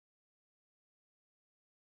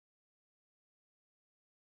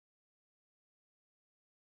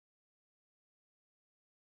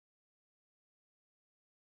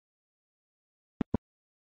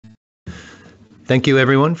Thank you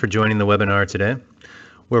everyone for joining the webinar today,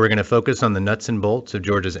 where we're going to focus on the nuts and bolts of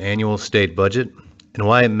Georgia's annual state budget and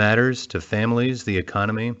why it matters to families, the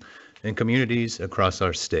economy, and communities across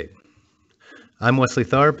our state. I'm Wesley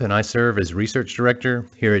Tharp, and I serve as Research Director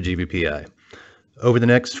here at GBPI. Over the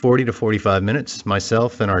next 40 to 45 minutes,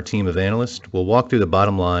 myself and our team of analysts will walk through the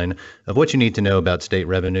bottom line of what you need to know about state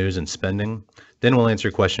revenues and spending. Then we'll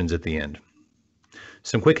answer questions at the end.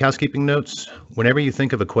 Some quick housekeeping notes. Whenever you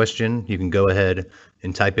think of a question, you can go ahead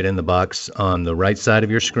and type it in the box on the right side of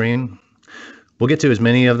your screen. We'll get to as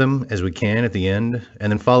many of them as we can at the end,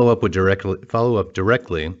 and then follow up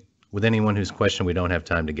directly with anyone whose question we don't have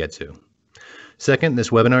time to get to. Second, this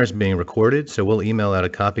webinar is being recorded, so we'll email out a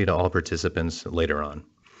copy to all participants later on.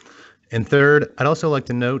 And third, I'd also like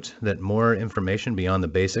to note that more information beyond the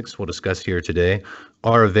basics we'll discuss here today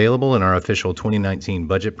are available in our official 2019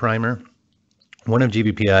 budget primer, one of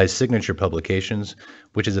GBPI's signature publications,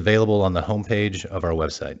 which is available on the homepage of our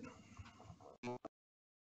website.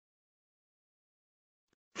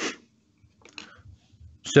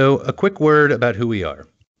 So a quick word about who we are.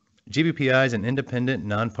 GBPI is an independent,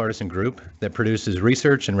 nonpartisan group that produces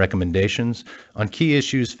research and recommendations on key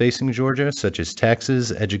issues facing Georgia, such as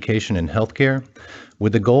taxes, education, and healthcare,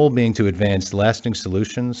 with the goal being to advance lasting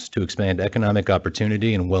solutions to expand economic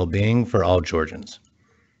opportunity and well-being for all Georgians.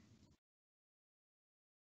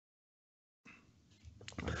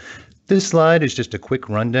 This slide is just a quick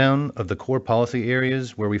rundown of the core policy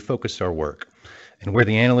areas where we focus our work, and where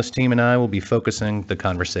the analyst team and I will be focusing the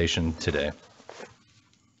conversation today.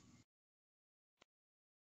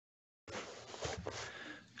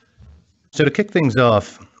 So to kick things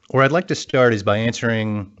off, where I'd like to start is by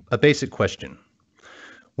answering a basic question.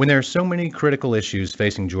 When there are so many critical issues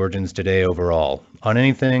facing Georgians today overall, on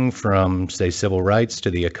anything from, say, civil rights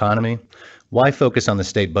to the economy, why focus on the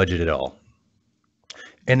state budget at all?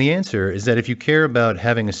 And the answer is that if you care about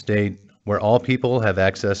having a state where all people have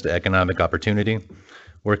access to economic opportunity,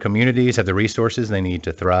 where communities have the resources they need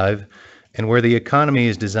to thrive, and where the economy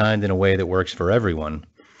is designed in a way that works for everyone,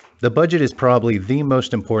 the budget is probably the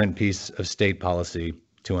most important piece of state policy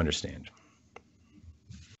to understand.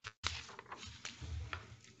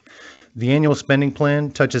 The annual spending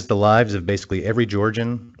plan touches the lives of basically every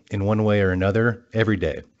Georgian in one way or another every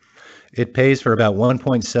day. It pays for about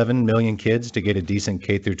 1.7 million kids to get a decent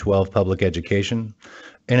K-12 public education,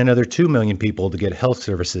 and another 2 million people to get health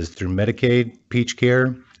services through Medicaid, Peach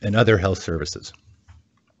Care, and other health services.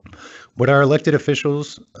 What our elected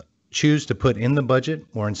officials choose to put in the budget,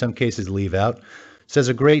 or in some cases leave out, says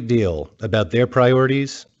a great deal about their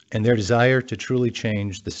priorities and their desire to truly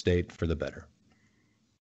change the state for the better.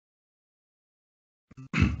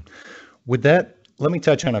 With that, let me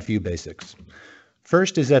touch on a few basics.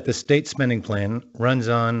 First is that the state spending plan runs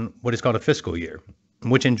on what is called a fiscal year,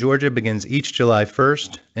 which in Georgia begins each July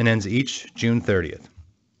 1st and ends each June 30th.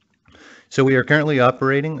 So we are currently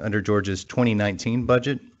operating under Georgia's 2019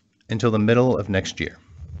 budget until the middle of next year.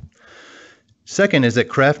 Second is that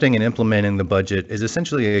crafting and implementing the budget is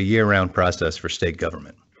essentially a year-round process for state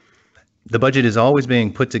government. The budget is always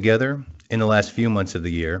being put together in the last few months of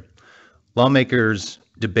the year. Lawmakers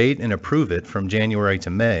debate and approve it from January to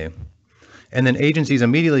May, and then agencies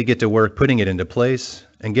immediately get to work putting it into place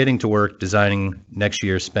and getting to work designing next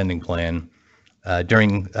year's spending plan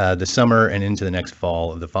during the summer and into the next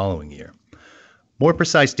fall of the following year. More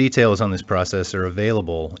precise details on this process are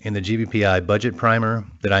available in the GBPI budget primer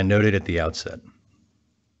that I noted at the outset.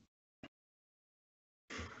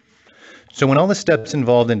 So when all the steps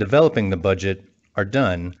involved in developing the budget are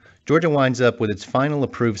done, Georgia winds up with its final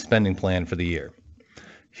approved spending plan for the year.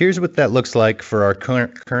 Here's what that looks like for our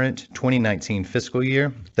current 2019 fiscal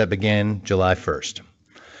year that began July 1st.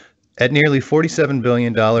 At nearly $47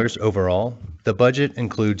 billion overall, the budget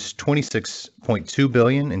includes $26.2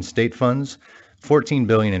 billion in state funds, $14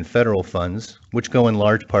 billion in federal funds, which go in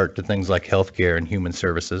large part to things like healthcare and human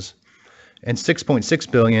services, and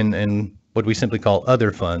 $6.6 billion in what we simply call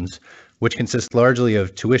other funds, which consist largely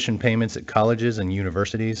of tuition payments at colleges and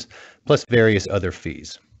universities, plus various other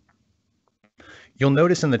fees. You'll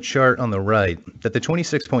notice in the chart on the right that the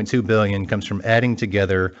 $26.2 billion comes from adding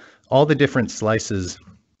together all the different slices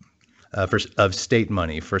of state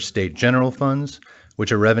money for state general funds,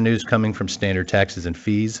 which are revenues coming from standard taxes and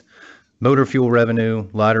fees, motor fuel revenue,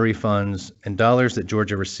 lottery funds, and dollars that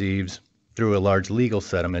Georgia receives through a large legal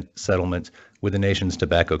settlement with the nation's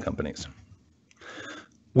tobacco companies.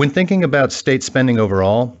 When thinking about state spending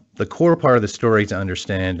overall, the core part of the story to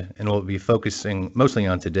understand, and what we'll be focusing mostly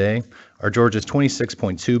on today, are Georgia's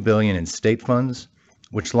 $26.2 billion in state funds,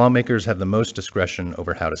 which lawmakers have the most discretion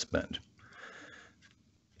over how to spend.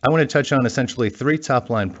 I want to touch on essentially three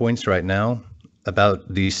top-line points right now, about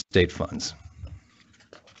these state funds.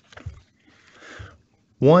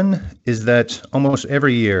 One is that almost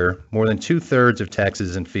every year, more than 2/3 of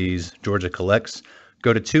taxes and fees Georgia collects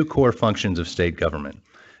go to two core functions of state government: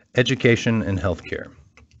 education and healthcare.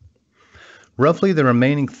 Roughly the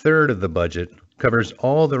remaining third of the budget covers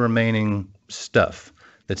all the remaining stuff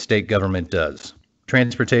that state government does: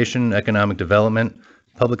 transportation, economic development,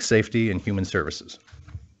 public safety, and human services.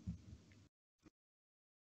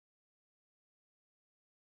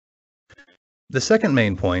 The second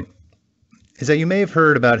main point is that you may have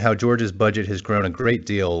heard about how Georgia's budget has grown a great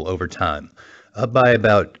deal over time, up by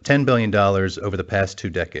about $10 billion over the past 2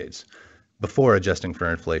 decades, before adjusting for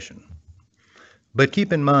inflation. But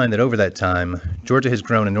keep in mind that over that time, Georgia has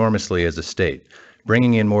grown enormously as a state,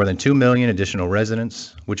 bringing in more than 2 million additional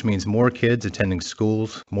residents, which means more kids attending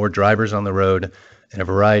schools, more drivers on the road, and a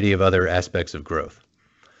variety of other aspects of growth.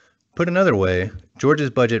 Put another way,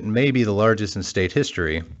 Georgia's budget may be the largest in state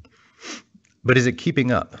history, but is it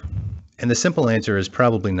keeping up? And the simple answer is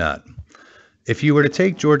probably not. If you were to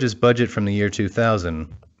take Georgia's budget from the year 2000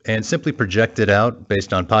 and simply project it out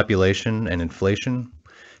based on population and inflation,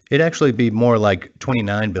 it'd actually be more like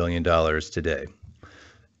 $29 billion today.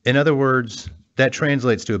 In other words, that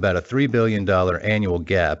translates to about a $3 billion annual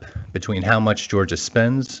gap between how much Georgia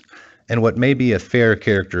spends and what may be a fair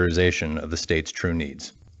characterization of the state's true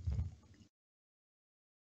needs.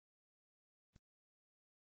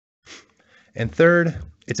 And third,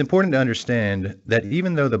 it's important to understand that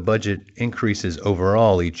even though the budget increases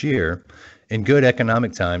overall each year, in good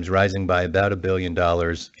economic times rising by about $1 billion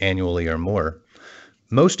annually or more,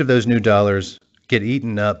 most of those new dollars get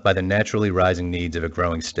eaten up by the naturally rising needs of a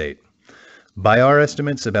growing state. By our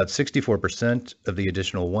estimates, about 64% of the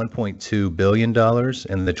additional $1.2 billion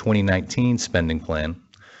in the 2019 spending plan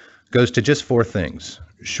goes to just 4 things: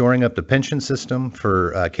 shoring up the pension system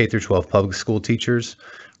for K-12 public school teachers,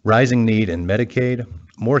 rising need in Medicaid,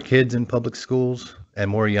 more kids in public schools, and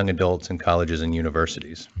more young adults in colleges and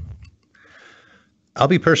universities. I'll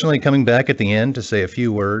be personally coming back at the end to say a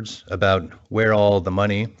few words about where all the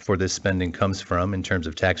money for this spending comes from in terms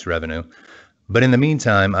of tax revenue. But in the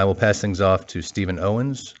meantime, I will pass things off to Stephen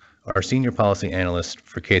Owens, our Senior Policy Analyst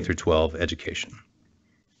for K-12 Education.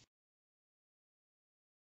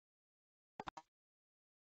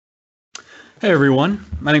 Hey everyone,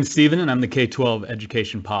 my name's Stephen and I'm the K-12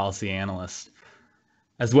 Education Policy Analyst.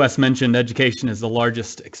 As Wes mentioned, education is the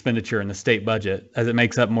largest expenditure in the state budget, as it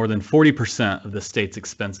makes up more than 40% of the state's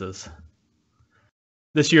expenses.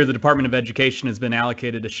 This year, the Department of Education has been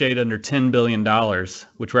allocated a shade under $10 billion,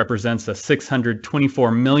 which represents a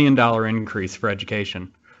 $624 million increase for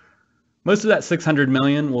education. Most of that $600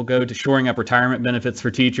 million will go to shoring up retirement benefits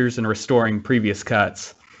for teachers and restoring previous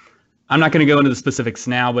cuts. I'm not going to go into the specifics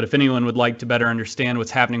now, but if anyone would like to better understand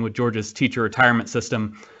what's happening with Georgia's teacher retirement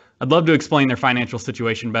system, I'd love to explain their financial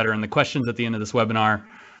situation better in the questions at the end of this webinar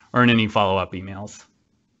or in any follow-up emails.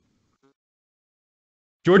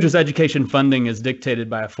 Georgia's education funding is dictated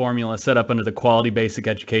by a formula set up under the Quality Basic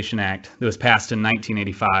Education Act that was passed in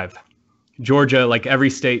 1985. Georgia, like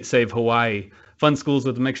every state save Hawaii, funds schools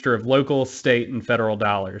with a mixture of local, state, and federal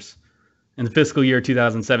dollars. In the fiscal year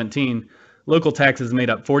 2017, local taxes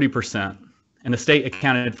made up 40%, and the state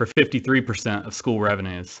accounted for 53% of school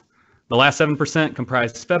revenues. The last 7%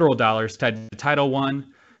 comprised federal dollars tied to Title I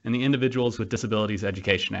and the Individuals with Disabilities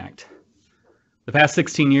Education Act. The past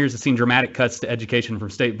 16 years have seen dramatic cuts to education from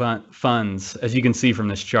state funds, as you can see from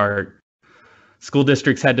this chart. School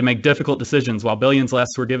districts had to make difficult decisions while billions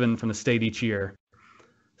less were given from the state each year.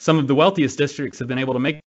 Some of the wealthiest districts have been able to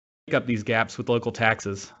make up these gaps with local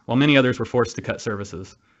taxes, while many others were forced to cut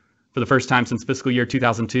services. For the first time since fiscal year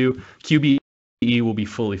 2002, QBE will be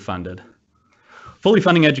fully funded. Fully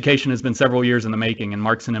funding education has been several years in the making and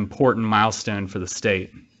marks an important milestone for the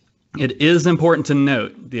state. It is important to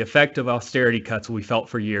note the effect of austerity cuts will be felt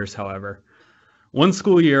for years, however. One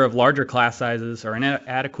school year of larger class sizes or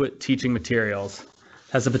inadequate teaching materials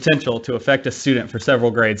has the potential to affect a student for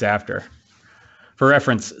several grades after. For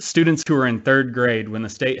reference, students who were in 3rd grade when the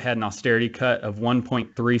state had an austerity cut of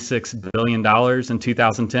 $1.36 billion in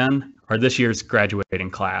 2010 are this year's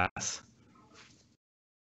graduating class.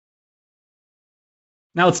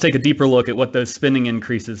 Now let's take a deeper look at what those spending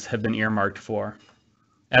increases have been earmarked for.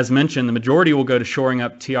 As mentioned, the majority will go to shoring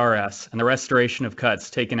up TRS and the restoration of cuts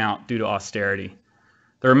taken out due to austerity.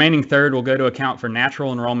 The remaining third will go to account for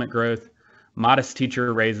natural enrollment growth, modest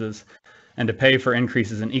teacher raises, and to pay for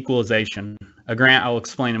increases in equalization, a grant I'll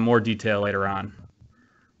explain in more detail later on.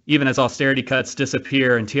 Even as austerity cuts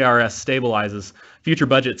disappear and TRS stabilizes, future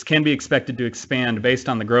budgets can be expected to expand based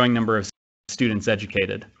on the growing number of students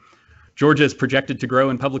educated. Georgia is projected to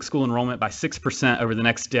grow in public school enrollment by 6% over the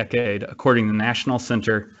next decade, according to the National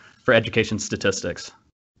Center for Education Statistics.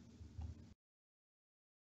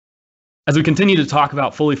 As we continue to talk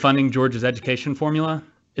about fully funding Georgia's education formula,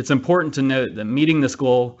 it's important to note that meeting this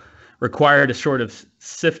goal required a sort of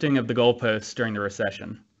sifting of the goalposts during the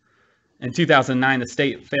recession. In 2009, the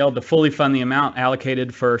state failed to fully fund the amount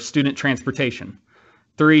allocated for student transportation.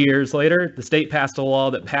 3 years later, the state passed a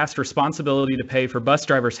law that passed responsibility to pay for bus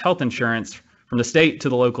drivers' health insurance from the state to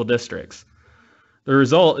the local districts. The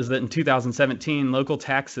result is that in 2017, local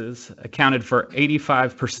taxes accounted for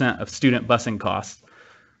 85% of student busing costs,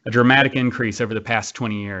 a dramatic increase over the past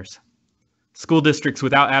 20 years. School districts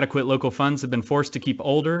without adequate local funds have been forced to keep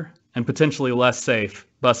older and potentially less safe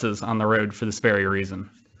buses on the road for this very reason.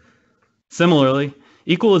 Similarly,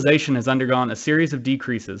 equalization has undergone a series of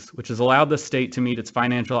decreases, which has allowed the state to meet its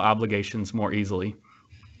financial obligations more easily.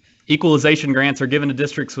 Equalization grants are given to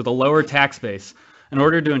districts with a lower tax base in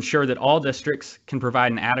order to ensure that all districts can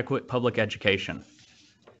provide an adequate public education.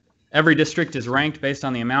 Every district is ranked based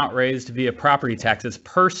on the amount raised via property taxes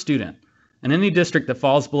per student, and any district that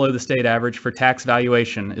falls below the state average for tax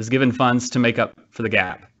valuation is given funds to make up for the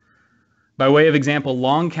gap. By way of example,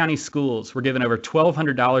 Long County schools were given over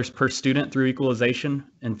 $1,200 per student through equalization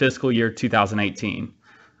in fiscal year 2018.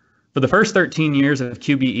 For the first 13 years of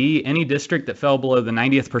QBE, any district that fell below the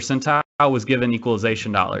 90th percentile was given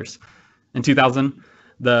equalization dollars. In 2000,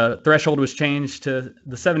 the threshold was changed to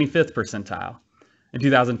the 75th percentile. In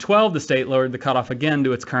 2012, the state lowered the cutoff again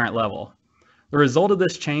to its current level. The result of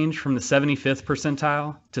this change from the 75th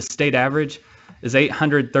percentile to state average is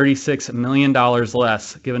 $836 million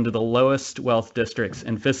less given to the lowest wealth districts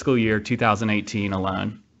in fiscal year 2018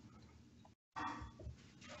 alone.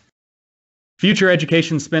 Future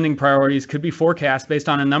education spending priorities could be forecast based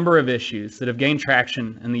on a number of issues that have gained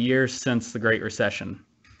traction in the years since the Great Recession.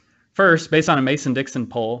 First, based on a Mason-Dixon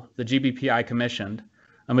poll the GBPI commissioned,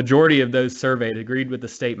 a majority of those surveyed agreed with the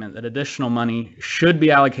statement that additional money should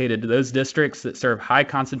be allocated to those districts that serve high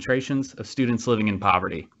concentrations of students living in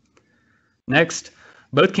poverty. Next,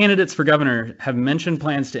 both candidates for governor have mentioned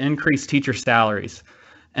plans to increase teacher salaries,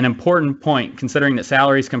 an important point considering that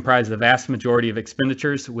salaries comprise the vast majority of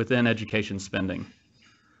expenditures within education spending.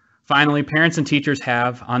 Finally, parents and teachers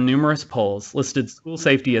have, on numerous polls, listed school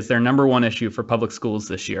safety as their #1 issue for public schools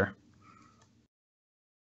this year.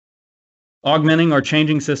 Augmenting or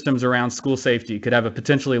changing systems around school safety could have a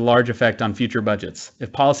potentially large effect on future budgets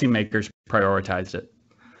if policymakers prioritized it.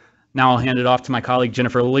 Now I'll hand it off to my colleague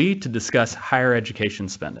Jennifer Lee to discuss higher education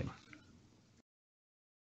spending.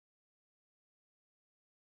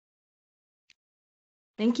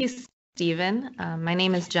 Thank you, Stephen. My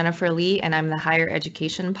name is Jennifer Lee, and I'm the Higher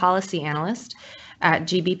Education Policy Analyst at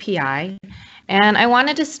GBPI. And I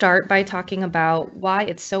wanted to start by talking about why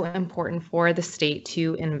it's so important for the state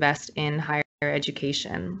to invest in higher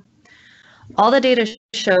education. All the data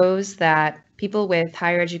shows that people with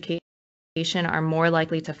higher education are more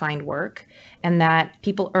likely to find work, and that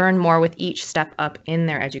people earn more with each step up in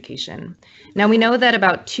their education. Now, we know that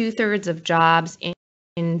about 2/3 of jobs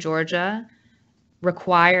in Georgia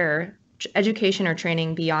require education or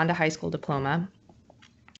training beyond a high school diploma,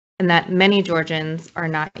 and that many Georgians are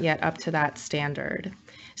not yet up to that standard.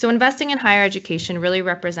 So investing in higher education really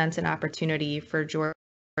represents an opportunity for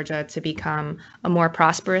Georgia to become a more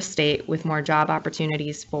prosperous state with more job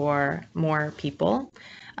opportunities for more people,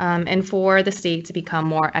 and for the state to become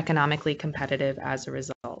more economically competitive as a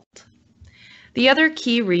result. The other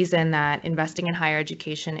key reason that investing in higher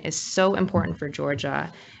education is so important for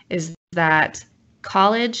Georgia is that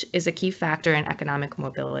college is a key factor in economic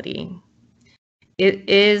mobility. It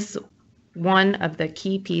is one of the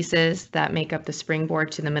key pieces that make up the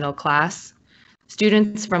springboard to the middle class.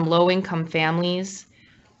 Students from low-income families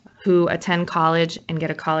who attend college and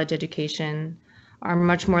get a college education are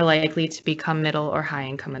much more likely to become middle or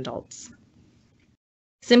high-income adults.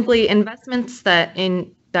 Simply, investments that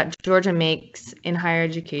Georgia makes in higher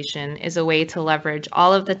education is a way to leverage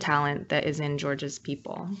all of the talent that is in Georgia's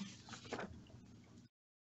people.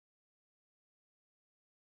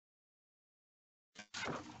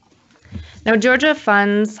 Now, Georgia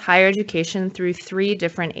funds higher education through 3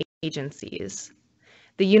 different agencies.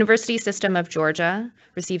 The University System of Georgia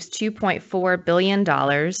receives $2.4 billion.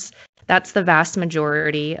 That's the vast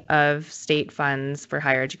majority of state funds for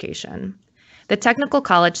higher education. The Technical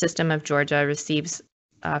College System of Georgia receives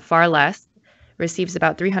far less, receives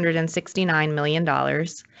about $369 million.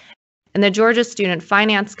 And the Georgia Student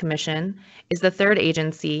Finance Commission is the 3rd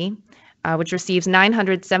agency, which receives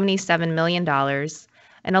 $977 million.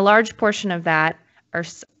 And a large portion of that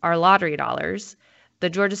are lottery dollars The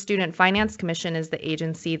Georgia Student Finance Commission is the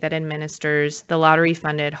agency that administers the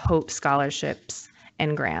lottery-funded HOPE scholarships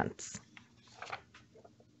and grants.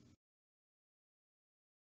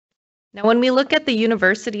 Now, when we look at the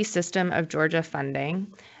University System of Georgia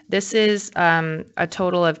funding, this is a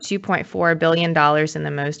total of $2.4 billion in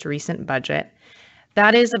the most recent budget.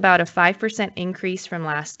 That is about a 5% increase from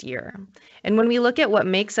last year. And when we look at what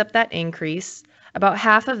makes up that increase, about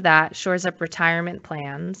half of that shores up retirement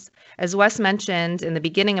plans. As Wes mentioned in the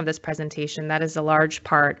beginning of this presentation, that is a large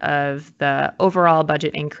part of the overall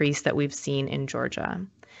budget increase that we've seen in Georgia.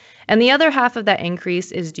 And the other half of that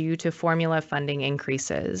increase is due to formula funding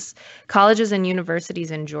increases. Colleges and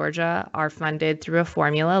universities in Georgia are funded through a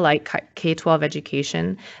formula like K-12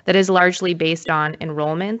 education that is largely based on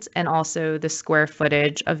enrollment and also the square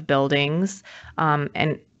footage of buildings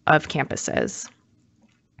and of campuses.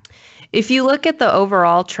 If you look at the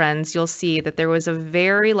overall trends, you'll see that there was a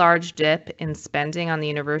very large dip in spending on the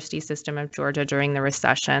University System of Georgia during the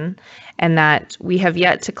recession, and that we have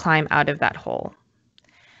yet to climb out of that hole.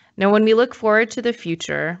 Now, when we look forward to the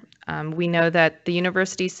future, we know that the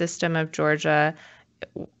University System of Georgia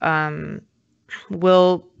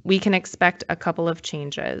we can expect a couple of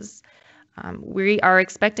changes. We are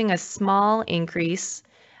expecting a small increase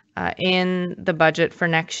in the budget for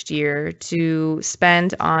next year to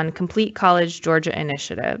spend on Complete College Georgia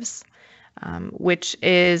initiatives, which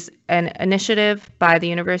is an initiative by the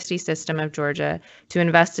University System of Georgia to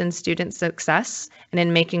invest in student success and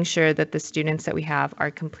in making sure that the students that we have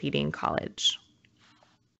are completing college.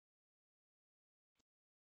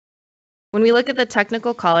 When we look at the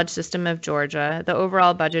Technical College System of Georgia, the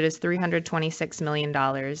overall budget is $326 million.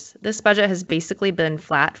 This budget has basically been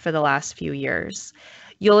flat for the last few years.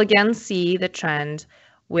 You'll again see the trend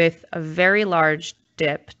with a very large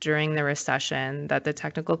dip during the recession that the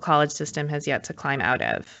technical college system has yet to climb out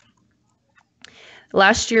of.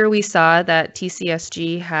 Last year, we saw that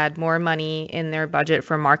TCSG had more money in their budget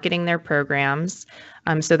for marketing their programs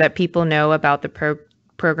so that people know about the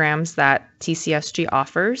programs that TCSG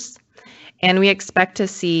offers. And we expect to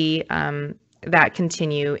see that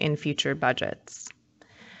continue in future budgets.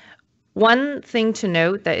 One thing to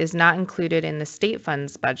note that is not included in the state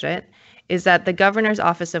funds budget is that the Governor's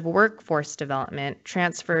Office of Workforce Development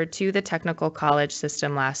transferred to the technical college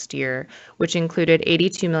system last year, which included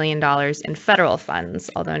 $82 million in federal funds,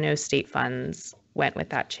 although no state funds went with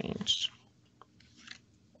that change.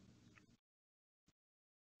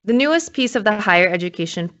 The newest piece of the higher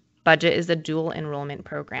education budget is the dual enrollment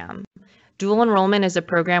program. Dual enrollment is a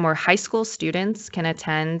program where high school students can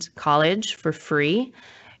attend college for free.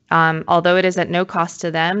 Although it is at no cost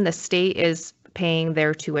to them, the state is paying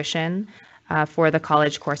their tuition for the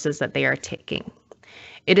college courses that they are taking.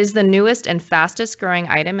 It is the newest and fastest growing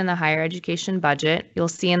item in the higher education budget. You'll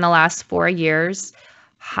see in the last 4 years,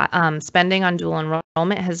 spending on dual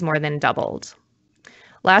enrollment has more than doubled.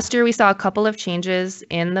 Last year, we saw a couple of changes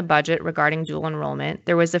in the budget regarding dual enrollment.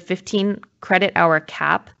 There was a 15 credit hour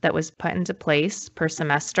cap that was put into place per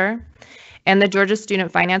semester. And the Georgia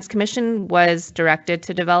Student Finance Commission was directed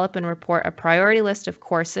to develop and report a priority list of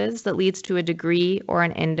courses that leads to a degree or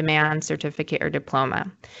an in-demand certificate or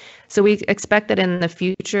diploma. So we expect that in the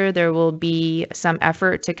future, there will be some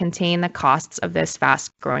effort to contain the costs of this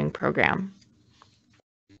fast-growing program.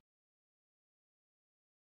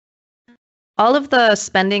 All of the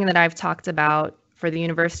spending that I've talked about for the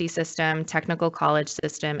university system, technical college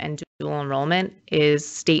system, and dual enrollment is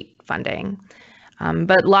state funding.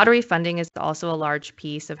 But lottery funding is also a large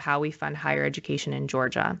piece of how we fund higher education in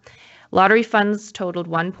Georgia. Lottery funds totaled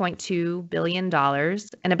 $1.2 billion,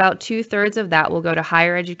 and about 2/3 of that will go to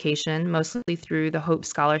higher education, mostly through the HOPE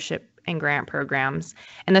scholarship and grant programs,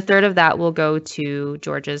 and 1/3 of that will go to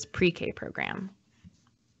Georgia's pre-K program.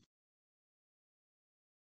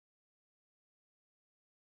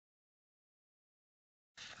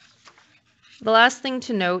 The last thing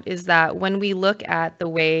to note is that when we look at the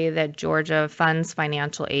way that Georgia funds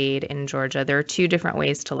financial aid in Georgia, there are two different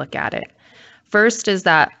ways to look at it. First is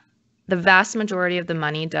that the vast majority of the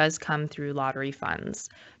money does come through lottery funds.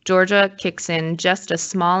 Georgia kicks in just a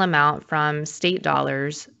small amount from state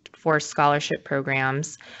dollars for scholarship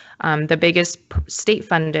programs. The biggest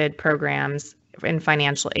state-funded programs in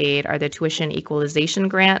financial aid are the tuition equalization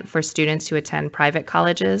grant for students who attend private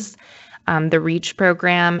colleges, the REACH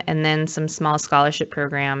program, and then some small scholarship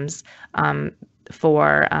programs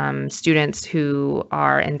for students who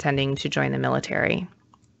are intending to join the military.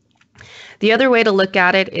 The other way to look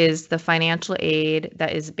at it is the financial aid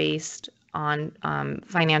that is based on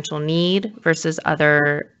financial need versus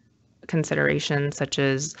other considerations such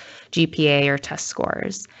as GPA or test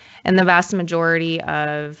scores. And the vast majority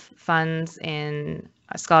of funds in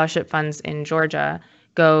scholarship funds in Georgia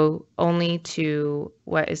go only to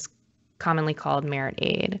what is commonly called merit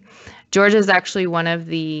aid. Georgia is actually one of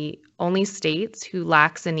the only states who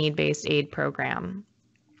lacks a need-based aid program.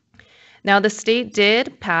 Now, the state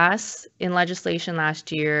did pass in legislation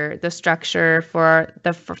last year the structure for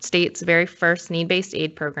the state's very first need-based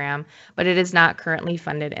aid program, but it is not currently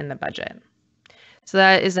funded in the budget. So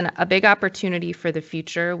that is a big opportunity for the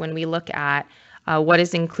future when we look at what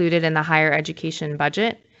is included in the higher education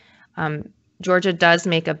budget. Georgia does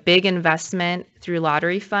make a big investment through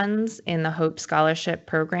lottery funds in the Hope Scholarship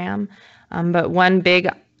Program, but one big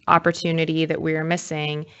opportunity that we are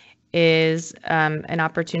missing is an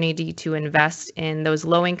opportunity to invest in those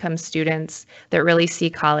low-income students that really see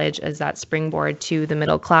college as that springboard to the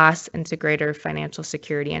middle class and to greater financial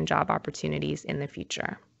security and job opportunities in the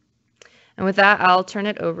future. And with that, I'll turn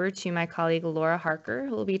it over to my colleague Laura Harker,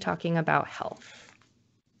 who will be talking about health.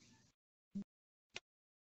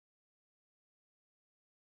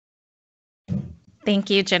 Thank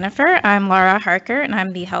you, Jennifer. I'm Laura Harker, and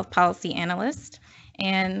I'm the Health Policy Analyst.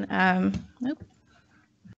 And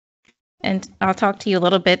I'll talk to you a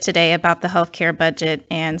little bit today about the healthcare budget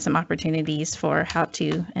and some opportunities for how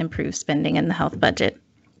to improve spending in the health budget.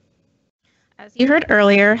 As you heard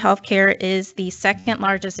earlier, healthcare is the second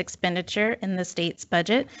largest expenditure in the state's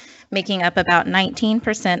budget, making up about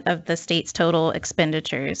 19% of the state's total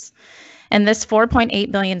expenditures. And this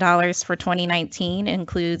 $4.8 billion for 2019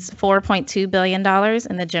 includes $4.2 billion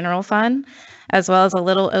in the general fund, as well as a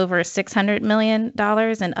little over $600 million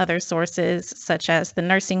in other sources, such as the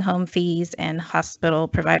nursing home fees and hospital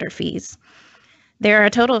provider fees. There are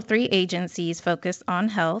a total of 3 agencies focused on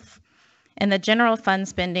health, and the general fund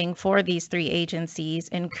spending for these 3 agencies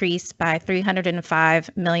increased by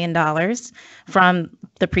 $305 million from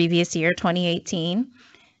the previous year, 2018.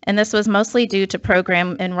 And this was mostly due to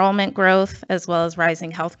program enrollment growth, as well as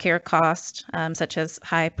rising healthcare costs, such as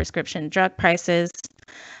high prescription drug prices,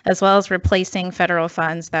 as well as replacing federal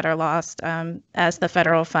funds that are lost as the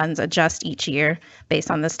federal funds adjust each year based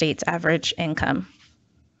on the state's average income.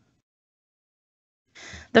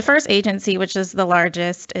 The first agency, which is the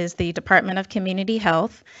largest, is the Department of Community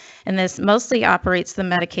Health, and this mostly operates the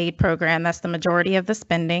Medicaid program. That's the majority of the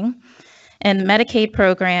spending. And the Medicaid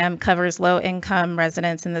program covers low-income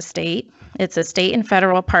residents in the state. It's a state and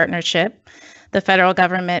federal partnership. The federal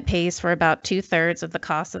government pays for about 2/3 of the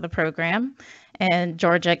cost of the program, and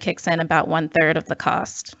Georgia kicks in about 1/3 of the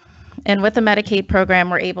cost. And with the Medicaid program,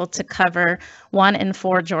 we're able to cover 1 in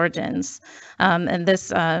 4 Georgians. And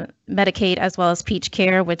this Medicaid, as well as Peach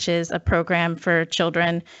Care, which is a program for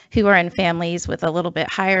children who are in families with a little bit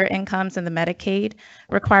higher incomes than the Medicaid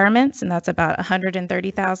requirements, and that's about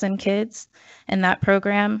 130,000 kids in that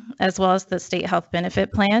program, as well as the State Health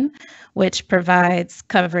Benefit Plan, which provides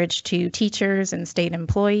coverage to teachers and state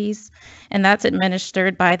employees. And that's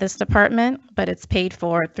administered by this department, but it's paid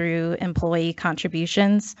for through employee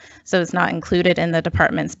contributions, so it's not included in the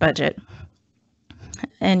department's budget.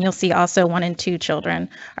 And you'll see also 1 in 2 children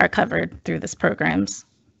are covered through this programs.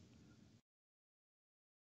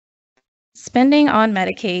 Spending on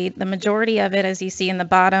Medicaid, the majority of it, as you see in the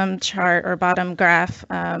bottom chart or bottom graph,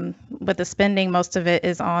 with the spending, most of it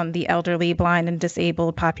is on the elderly, blind, and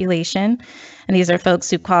disabled population. And these are folks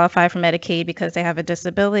who qualify for Medicaid because they have a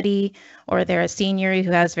disability or they're a senior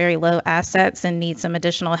who has very low assets and needs some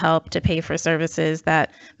additional help to pay for services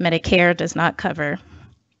that Medicare does not cover.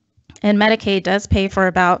 And Medicaid does pay for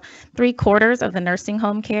about 3/4 of the nursing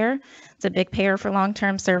home care. It's a big payer for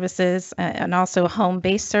long-term services and also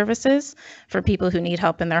home-based services for people who need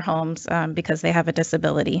help in their homes because they have a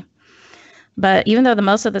disability. But even though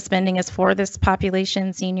most of the spending is for this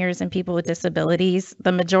population, seniors and people with disabilities,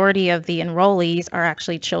 the majority of the enrollees are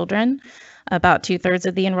actually children. About 2/3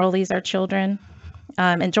 of the enrollees are children.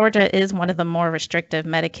 And Georgia is one of the more restrictive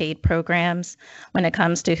Medicaid programs when it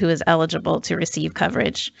comes to who is eligible to receive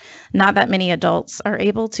coverage. Not that many adults are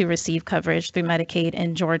able to receive coverage through Medicaid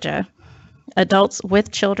in Georgia. Adults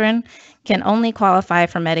with children can only qualify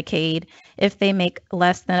for Medicaid if they make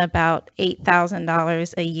less than about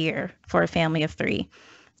 $8,000 a year for a family of 3.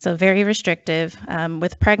 So very restrictive.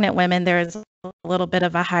 With pregnant women, there is a little bit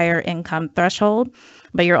of a higher income threshold,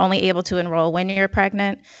 but you're only able to enroll when you're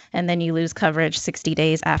pregnant, and then you lose coverage 60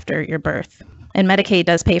 days after your birth. And Medicaid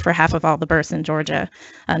does pay for half of all the births in Georgia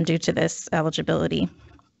due to this eligibility.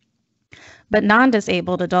 But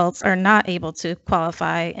non-disabled adults are not able to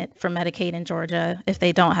qualify for Medicaid in Georgia if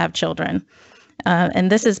they don't have children.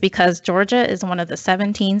 And this is because Georgia is one of the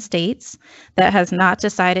 17 states that has not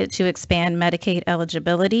decided to expand Medicaid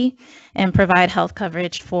eligibility and provide health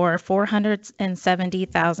coverage for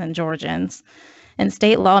 470,000 Georgians. And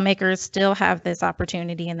state lawmakers still have this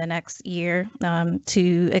opportunity in the next year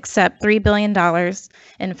to accept $3 billion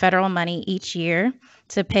in federal money each year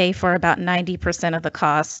to pay for about 90% of the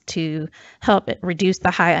cost to help reduce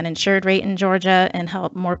the high uninsured rate in Georgia and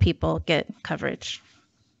help more people get coverage.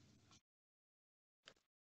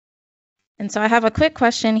 And so I have a quick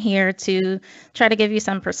question here to try to give you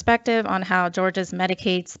some perspective on how Georgia's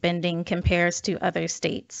Medicaid spending compares to other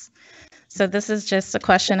states. So this is just a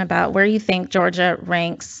question about where you think Georgia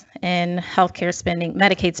ranks in healthcare spending,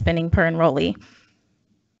 Medicaid spending per enrollee.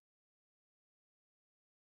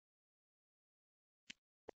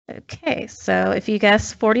 Okay, so if you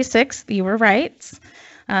guessed 46th, you were right.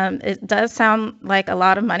 It does sound like a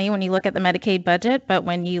lot of money when you look at the Medicaid budget, but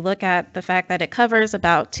when you look at the fact that it covers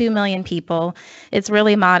about 2 million people, it's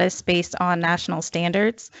really modest based on national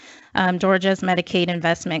standards. Georgia's Medicaid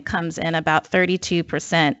investment comes in about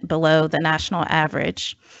 32% below the national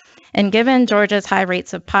average. And given Georgia's high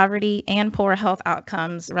rates of poverty and poor health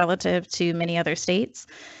outcomes relative to many other states,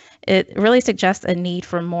 it really suggests a need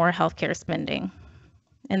for more healthcare spending.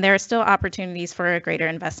 And there are still opportunities for a greater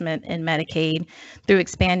investment in Medicaid through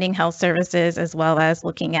expanding health services, as well as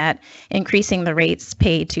looking at increasing the rates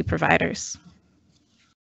paid to providers.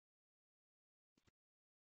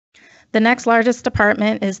 The next largest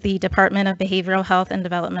department is the Department of Behavioral Health and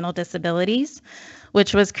Developmental Disabilities,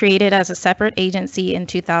 which was created as a separate agency in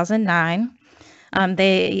 2009.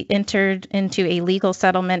 They entered into a legal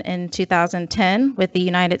settlement in 2010 with the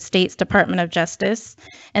United States Department of Justice,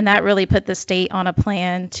 and that really put the state on a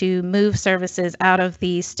plan to move services out of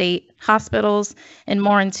the state hospitals and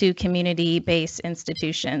more into community-based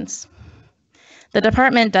institutions. The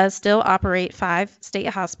department does still operate 5 state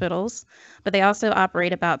hospitals, but they also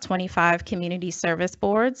operate about 25 community service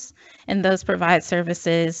boards, and those provide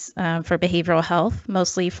services for behavioral health,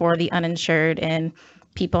 mostly for the uninsured and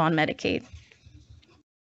people on Medicaid.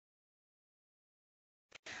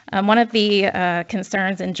 One of the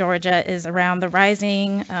concerns in Georgia is around the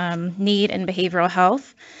rising need in behavioral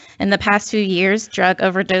health. In the past few years, drug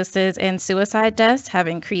overdoses and suicide deaths have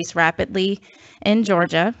increased rapidly in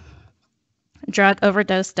Georgia. Drug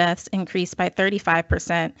overdose deaths increased by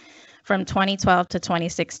 35% from 2012 to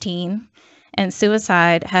 2016, and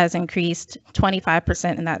suicide has increased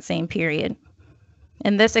 25% in that same period.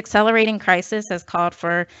 And this accelerating crisis has called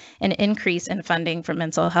for an increase in funding for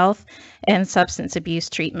mental health and substance abuse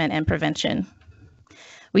treatment and prevention.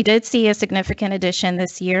 We did see a significant addition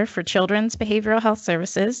this year for children's behavioral health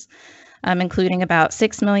services, including about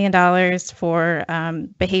 $6 million for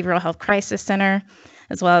Behavioral Health Crisis Center,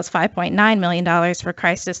 as well as $5.9 million for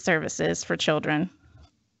crisis services for children.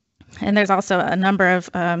 And there's also a number of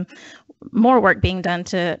more work being done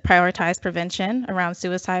to prioritize prevention around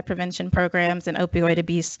suicide prevention programs and opioid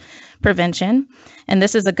abuse prevention. And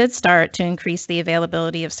this is a good start to increase the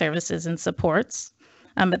availability of services and supports.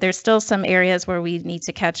 But there's still some areas where we need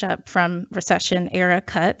to catch up from recession era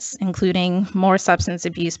cuts, including more substance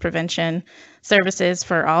abuse prevention services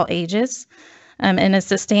for all ages. And a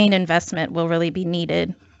sustained investment will really be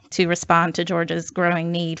needed to respond to Georgia's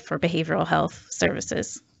growing need for behavioral health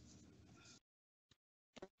services.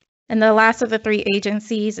 And the last of the 3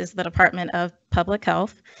 agencies is the Department of Public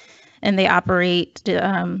Health, and they operate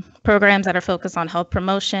programs that are focused on health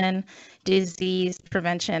promotion, disease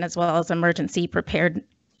prevention, as well as emergency preparedness.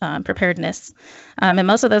 And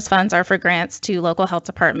most of those funds are for grants to local health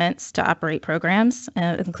departments to operate programs,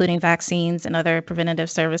 including vaccines and other preventative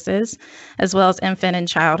services, as well as infant and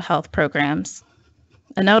child health programs.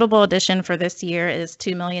 A notable addition for this year is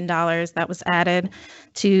 $2 million that was added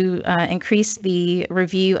to increase the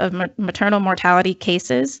review of maternal mortality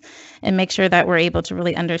cases and make sure that we're able to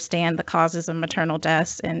really understand the causes of maternal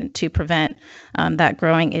deaths and to prevent that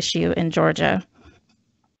growing issue in Georgia.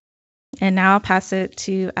 And now I'll pass it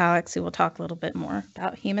to Alex, who will talk a little bit more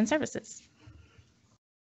about human services.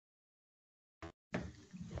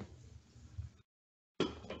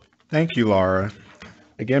 Thank you, Laura.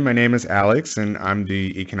 Again, my name is Alex, and I'm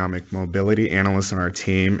the Economic Mobility Analyst on our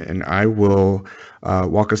team, and I will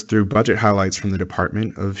walk us through budget highlights from the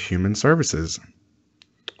Department of Human Services.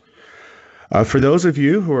 For those of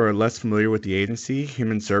you who are less familiar with the agency,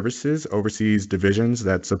 Human Services oversees divisions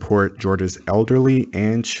that support Georgia's elderly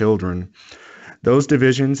and children. Those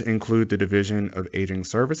divisions include the Division of Aging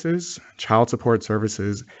Services, Child Support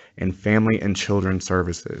Services, and Family and Children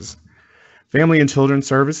Services. Family and Children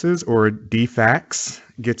Services, or DFACS,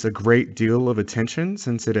 gets a great deal of attention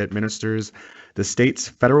since it administers the state's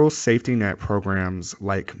federal safety net programs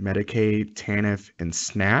like Medicaid, TANF, and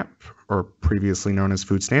SNAP, or previously known as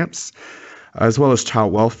food stamps, as well as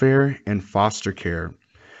child welfare and foster care.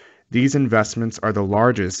 These investments are the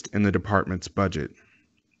largest in the department's budget.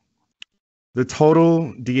 The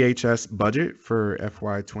total DHS budget for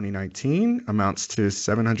FY 2019 amounts to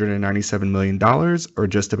 $797 million, or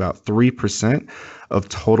just about 3% of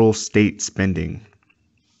total state spending.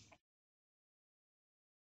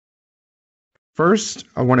 First,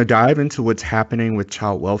 I want to dive into what's happening with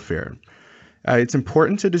child welfare. It's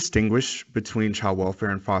important to distinguish between child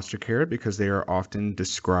welfare and foster care because they are often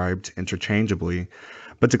described interchangeably.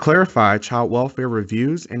 But to clarify, child welfare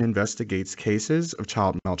reviews and investigates cases of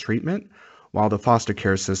child maltreatment, while the foster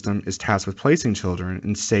care system is tasked with placing children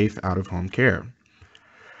in safe out-of-home care.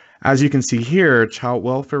 As you can see here, child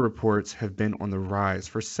welfare reports have been on the rise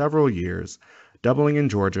for several years, doubling in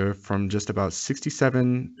Georgia from just about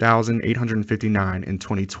 67,859 in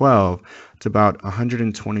 2012 to about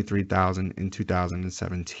 123,000 in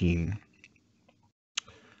 2017.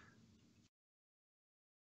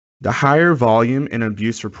 The higher volume in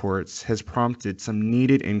abuse reports has prompted some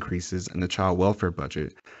needed increases in the child welfare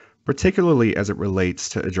budget, particularly as it relates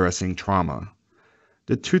to addressing trauma.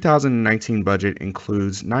 The 2019 budget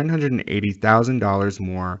includes $980,000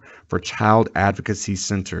 more for child advocacy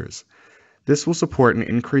centers. This will support an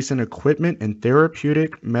increase in equipment and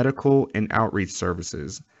therapeutic, medical, and outreach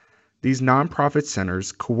services. These nonprofit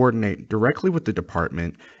centers coordinate directly with the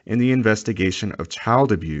department in the investigation of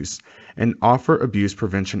child abuse and offer abuse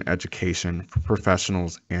prevention education for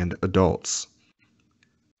professionals and adults.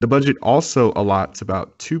 The budget also allots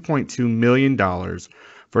about $2.2 million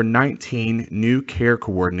for 19 new care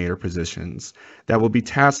coordinator positions that will be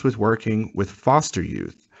tasked with working with foster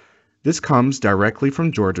youth. This comes directly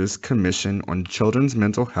from Georgia's Commission on Children's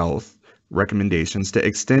Mental Health recommendations to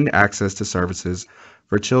extend access to services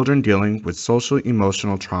for children dealing with social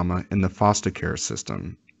emotional trauma in the foster care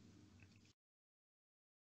system.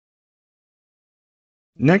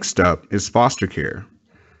 Next up is foster care.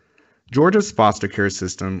 Georgia's foster care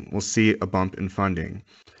system will see a bump in funding.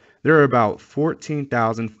 There are about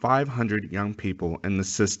 14,500 young people in the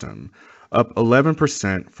system, up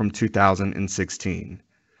 11% from 2016.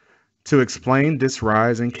 To explain this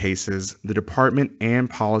rise in cases, the department and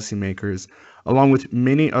policymakers, along with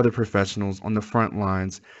many other professionals on the front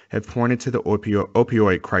lines, have pointed to the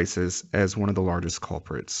opioid crisis as one of the largest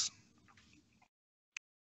culprits.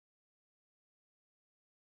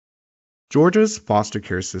 Georgia's foster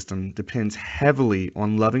care system depends heavily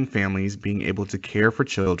on loving families being able to care for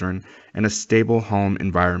children in a stable home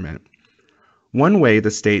environment. One way the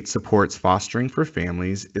state supports fostering for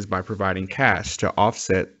families is by providing cash to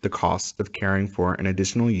offset the cost of caring for an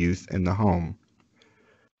additional youth in the home.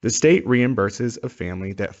 The state reimburses a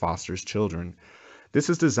family that fosters children. This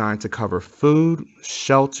is designed to cover food,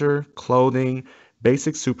 shelter, clothing,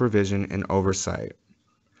 basic supervision, and oversight.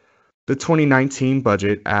 The 2019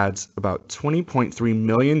 budget adds about $20.3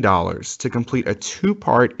 million to complete a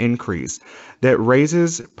two-part increase that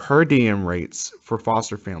raises per diem rates for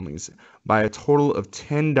foster families by a total of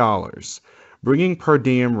 $10, bringing per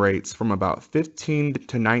diem rates from about $15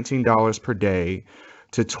 to $19 per day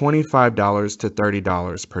to $25 to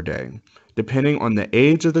 $30 per day, depending on the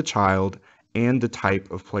age of the child and the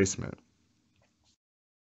type of placement.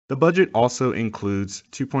 The budget also includes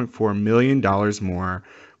 $2.4 million more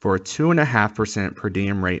for a 2.5% per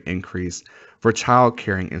diem rate increase for child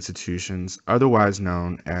caring institutions, otherwise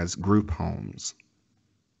known as group homes.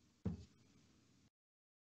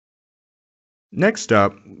 Next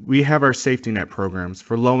up, we have our safety net programs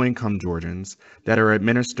for low-income Georgians that are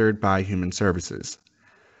administered by Human Services.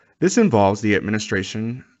 This involves the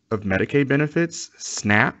administration of Medicaid benefits,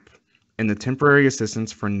 SNAP, and the Temporary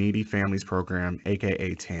Assistance for Needy Families program,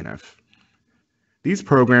 aka TANF. These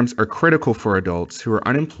programs are critical for adults who are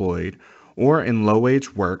unemployed or in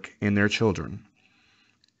low-wage work and their children.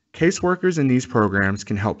 Caseworkers in these programs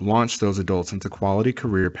can help launch those adults into quality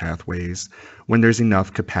career pathways when there's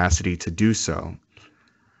enough capacity to do so.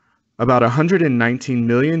 About $119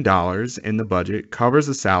 million in the budget covers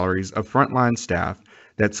the salaries of frontline staff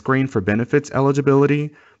that screen for benefits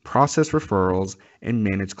eligibility, process referrals, and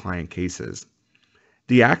manage client cases.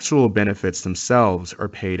 The actual benefits themselves are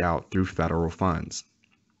paid out through federal funds.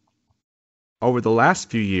 Over the last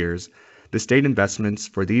few years, the state investments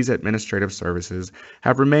for these administrative services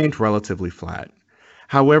have remained relatively flat.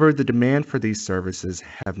 However, the demand for these services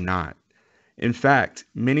have not. In fact,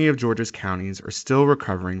 many of Georgia's counties are still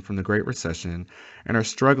recovering from the Great Recession and are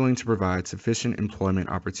struggling to provide sufficient employment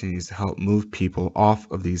opportunities to help move people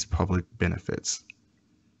off of these public benefits.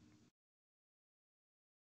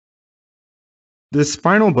 This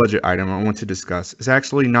final budget item I want to discuss is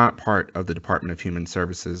actually not part of the Department of Human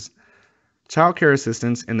Services. Child care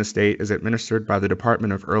assistance in the state is administered by the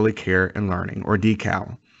Department of Early Care and Learning, or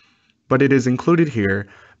DCAL. but it is included here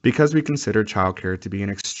because we consider childcare to be an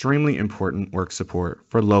extremely important work support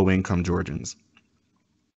for low-income Georgians.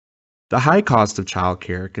 The high cost of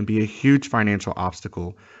childcare can be a huge financial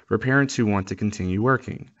obstacle for parents who want to continue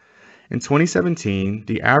working. In 2017,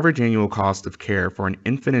 the average annual cost of care for an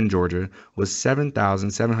infant in Georgia was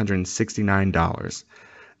 $7,769.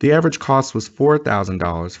 The average cost was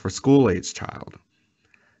 $4,000 for a school-aged child.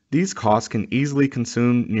 These costs can easily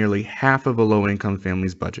consume nearly half of a low-income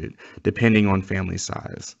family's budget, depending on family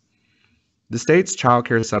size. The state's Child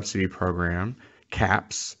Care Subsidy Program,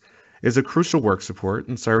 CAPS, is a crucial work support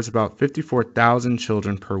and serves about 54,000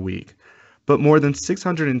 children per week, but more than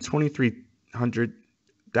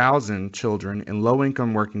 623,000 children in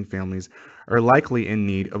low-income working families are likely in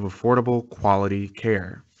need of affordable, quality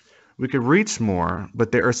care. We could reach more,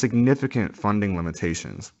 but there are significant funding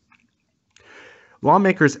limitations.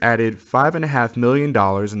 Lawmakers added $5.5 million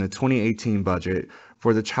in the 2018 budget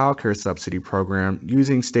for the Child Care Subsidy Program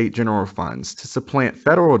using state general funds to supplant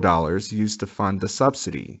federal dollars used to fund the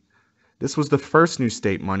subsidy. This was the first new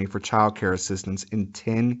state money for child care assistance in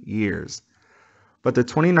 10 years. But the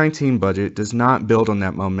 2019 budget does not build on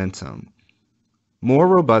that momentum. More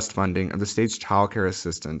robust funding of the state's child care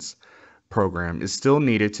assistance program is still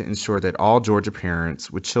needed to ensure that all Georgia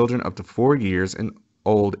parents with children up to 4 years and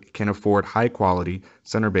old can afford high-quality,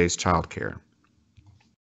 center-based child care.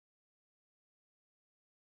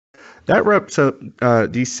 That wraps up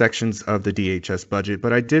these sections of the DHS budget,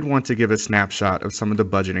 but I did want to give a snapshot of some of the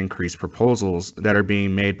budget increase proposals that are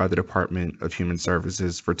being made by the Department of Human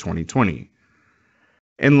Services for 2020.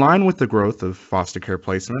 In line with the growth of foster care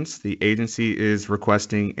placements, the agency is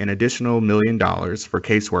requesting an additional $1 million for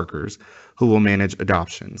caseworkers who will manage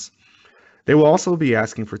adoptions. They will also be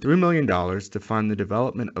asking for $3 million to fund the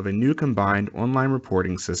development of a new combined online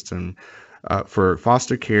reporting system for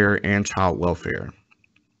foster care and child welfare.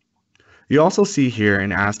 You also see here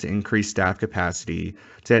an ask to increase staff capacity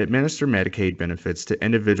to administer Medicaid benefits to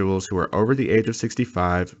individuals who are over the age of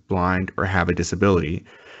 65, blind, or have a disability,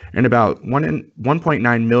 and about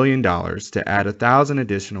 $1.9 million to add 1,000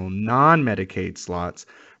 additional non-Medicaid slots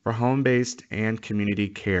for home-based and community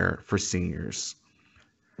care for seniors.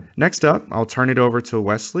 Next up, I'll turn it over to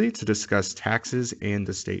Wesley to discuss taxes and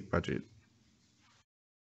the state budget.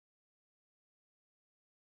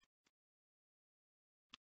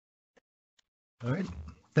 All right.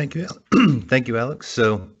 Thank you. Thank you, Alex.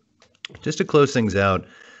 So just to close things out,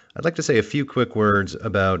 I'd like to say a few quick words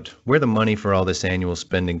about where the money for all this annual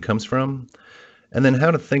spending comes from, and then how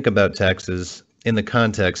to think about taxes in the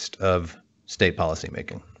context of state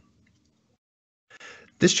policymaking.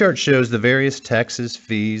 This chart shows the various taxes,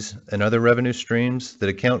 fees, and other revenue streams that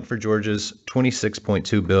account for Georgia's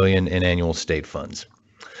 $26.2 billion in annual state funds.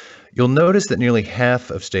 You'll notice that nearly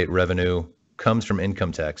half of state revenue comes from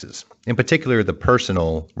income taxes, in particular the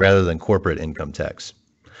personal rather than corporate income tax.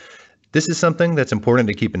 This is something that's important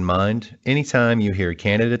to keep in mind anytime you hear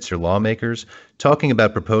candidates or lawmakers talking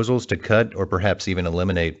about proposals to cut or perhaps even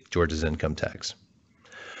eliminate Georgia's income tax.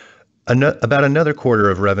 About another quarter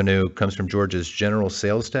of revenue comes from Georgia's general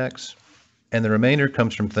sales tax, and the remainder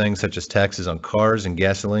comes from things such as taxes on cars and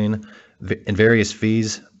gasoline and various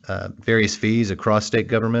fees across state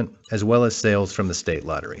government, as well as sales from the state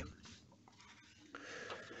lottery.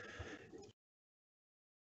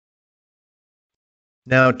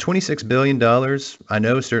 Now, $26 billion, I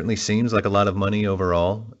know certainly seems like a lot of money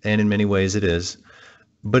overall, and in many ways it is.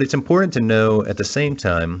 But it's important to know at the same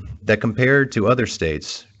time that compared to other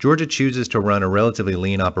states, Georgia chooses to run a relatively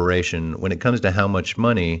lean operation when it comes to how much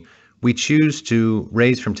money we choose to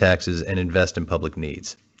raise from taxes and invest in public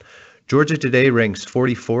needs. Georgia today ranks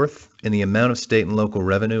 44th in the amount of state and local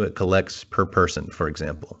revenue it collects per person, for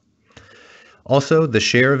example. Also, the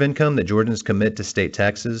share of income that Georgians commit to state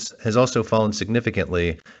taxes has also fallen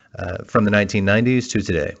significantly from the 1990s to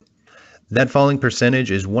today. That falling percentage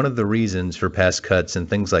is one of the reasons for past cuts in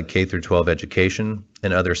things like K-12 education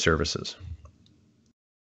and other services.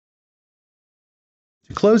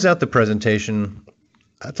 To close out the presentation,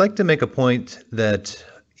 I'd like to make a point that,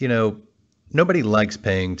 nobody likes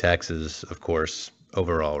paying taxes, of course,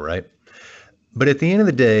 overall, right? But at the end of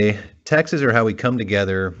the day, taxes are how we come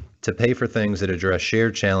together to pay for things that address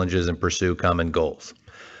shared challenges and pursue common goals.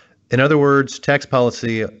 In other words, tax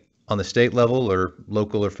policy on the state level or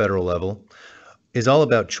local or federal level is all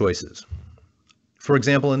about choices. For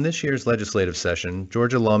example, in this year's legislative session,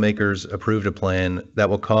 Georgia lawmakers approved a plan that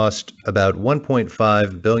will cost about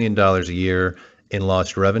 $1.5 billion a year in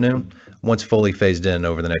lost revenue once fully phased in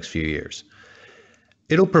over the next few years.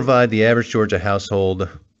 It'll provide the average Georgia household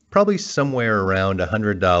probably somewhere around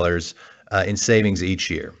 $100 in savings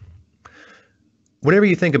each year. Whatever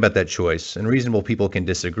you think about that choice, and reasonable people can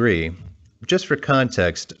disagree, just for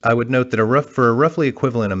context, I would note that for a roughly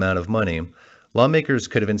equivalent amount of money, lawmakers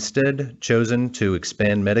could have instead chosen to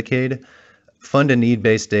expand Medicaid, fund a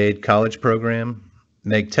need-based aid college program,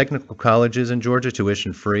 make technical colleges in Georgia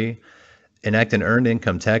tuition free, enact an earned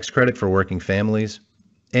income tax credit for working families,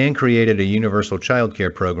 and created a universal child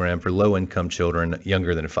care program for low-income children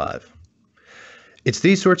younger than 5. It's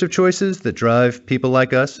these sorts of choices that drive people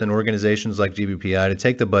like us and organizations like GBPI to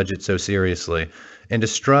take the budget so seriously and to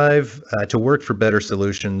strive to work for better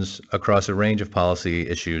solutions across a range of policy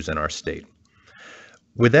issues in our state.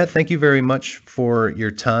 With that, thank you very much for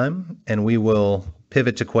your time, and we will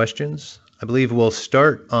pivot to questions. I believe we'll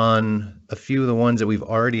start on a few of the ones that we've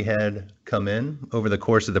already had come in over the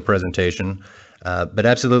course of the presentation, but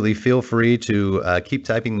absolutely feel free to keep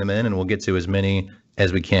typing them in, and we'll get to as many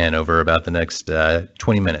as we can over about the next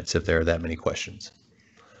 20 minutes if there are that many questions.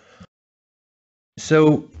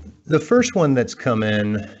 So the first one that's come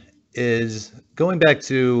in is going back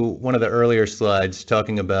to one of the earlier slides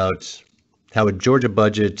talking about how a Georgia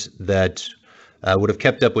budget that would have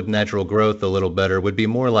kept up with natural growth a little better would be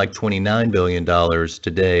more like $29 billion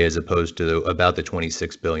today as opposed to about the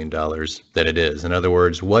 $26 billion that it is. In other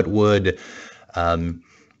words, what would a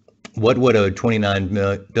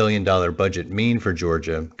 $29 billion budget mean for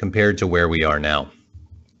Georgia compared to where we are now?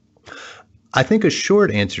 I think a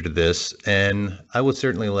short answer to this, and I will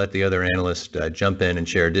certainly let the other analysts jump in and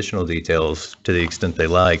share additional details to the extent they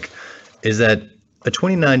like, is that a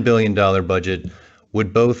 $29 billion budget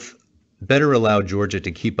would both better allow Georgia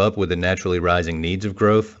to keep up with the naturally rising needs of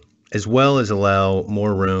growth, as well as allow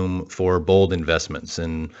more room for bold investments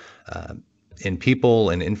in people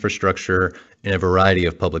and infrastructure in a variety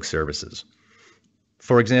of public services.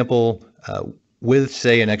 For example, with,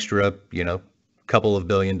 say, an extra, couple of $1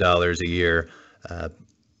 billion a year,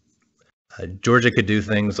 Georgia could do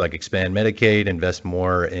things like expand Medicaid, invest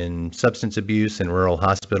more in substance abuse in rural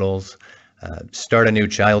hospitals, start a new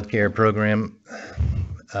child care program,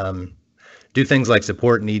 do things like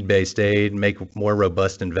support need-based aid, make more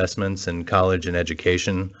robust investments in college and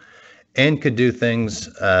education, and could do things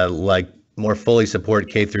like more fully support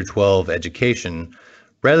K through 12 education,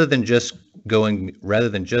 rather than just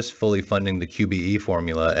fully funding the QBE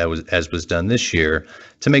formula as was done this year,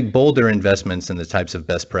 to make bolder investments in the types of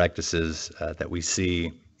best practices that we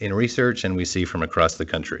see in research and we see from across the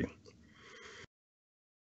country.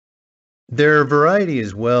 There are a variety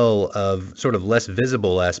as well of sort of less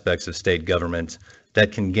visible aspects of state government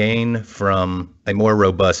that can gain from a more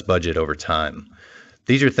robust budget over time.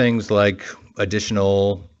 These are things like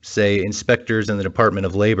additional, say, inspectors in the Department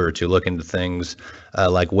of Labor to look into things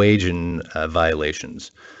like wage and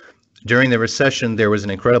violations. During the recession, there was an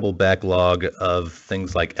incredible backlog of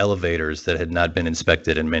things like elevators that had not been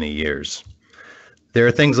inspected in many years. There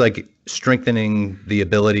are things like strengthening the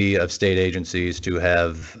ability of state agencies to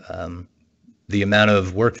have the amount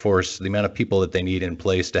of workforce, the amount of people that they need in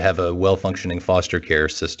place to have a well-functioning foster care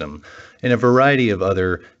system, and a variety of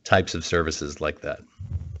other types of services like that.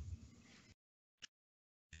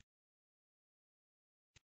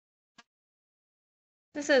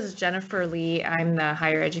 This is Jennifer Lee. I'm the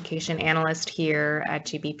higher education analyst here at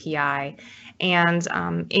GBPI. And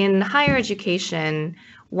in higher education,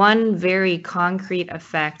 one very concrete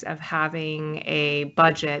effect of having a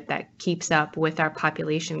budget that keeps up with our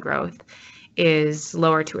population growth is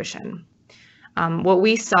lower tuition. What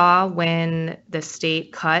we saw when the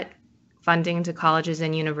state cut funding to colleges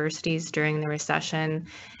and universities during the recession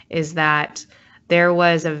is that there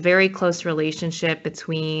was a very close relationship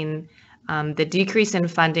between the decrease in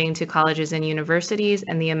funding to colleges and universities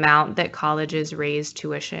and the amount that colleges raise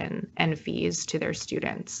tuition and fees to their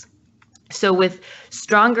students. So with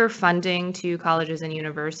stronger funding to colleges and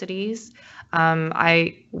universities,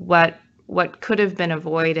 what could have been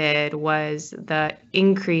avoided was the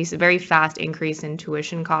very fast increase in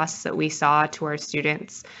tuition costs that we saw to our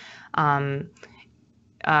students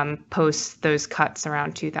post those cuts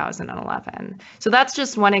around 2011. So that's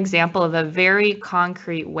just one example of a very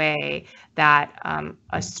concrete way that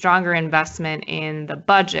a stronger investment in the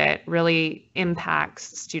budget really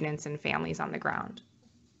impacts students and families on the ground.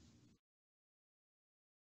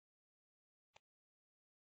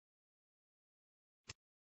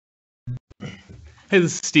 Hey,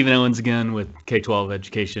 this is Stephen Owens again with K-12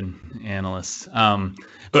 Education Analyst.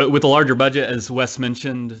 But with a larger budget, as Wes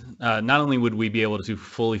mentioned, not only would we be able to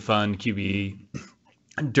fully fund QBE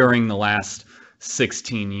during the last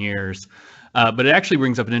 16 years, but it actually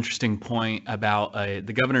brings up an interesting point about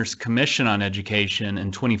the Governor's Commission on Education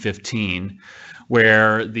in 2015,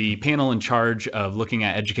 where the panel in charge of looking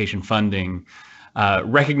at education funding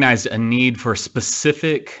recognized a need for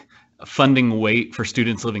specific funding weight for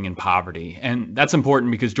students living in poverty. And that's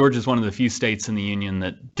important because Georgia is one of the few states in the union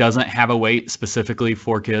that doesn't have a weight specifically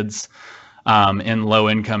for kids in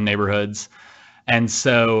low-income neighborhoods. And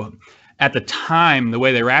so at the time, the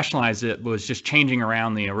way they rationalized it was just changing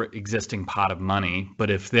around the existing pot of money. But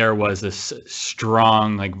if there was this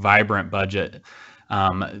strong, vibrant budget,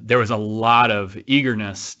 there was a lot of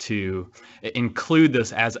eagerness to include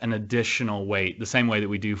this as an additional weight, the same way that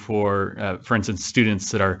we do for instance, students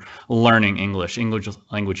that are learning English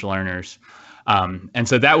language learners. And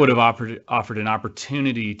so that would have offered an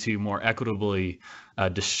opportunity to more equitably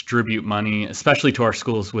distribute money, especially to our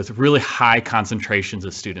schools with really high concentrations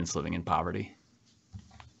of students living in poverty.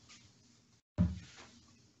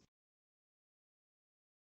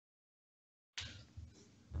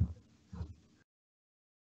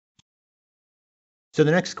 So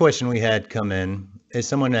the next question we had come in is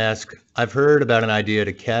someone asked, I've heard about an idea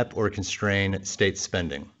to cap or constrain state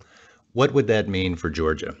spending. What would that mean for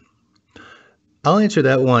Georgia? I'll answer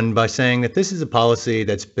that one by saying that this is a policy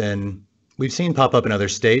we've seen pop up in other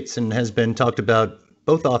states and has been talked about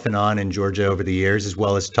both off and on in Georgia over the years, as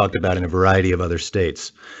well as talked about in a variety of other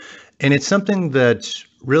states. And it's something that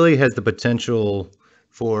really has the potential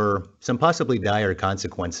for some possibly dire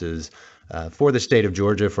consequences for the state of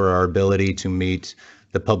Georgia, for our ability to meet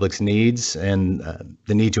the public's needs and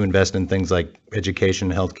the need to invest in things like education,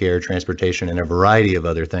 healthcare, transportation, and a variety of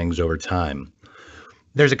other things over time.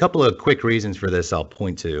 There's a couple of quick reasons for this I'll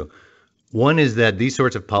point to. One is that these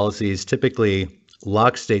sorts of policies typically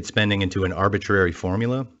lock state spending into an arbitrary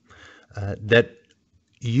formula that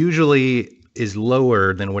usually is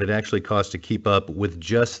lower than what it actually costs to keep up with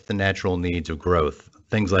just the natural needs of growth.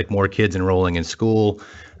 Things like more kids enrolling in school,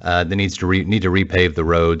 the need to repave the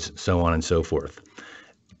roads, so on and so forth.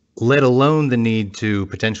 Let alone the need to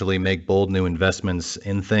potentially make bold new investments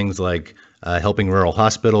in things like helping rural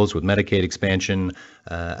hospitals with Medicaid expansion,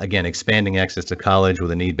 again, expanding access to college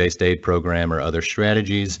with a need-based aid program or other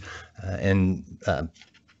strategies, and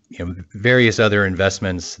various other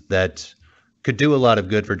investments that could do a lot of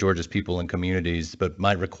good for Georgia's people and communities, but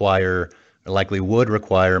likely would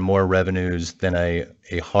require more revenues than a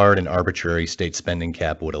hard and arbitrary state spending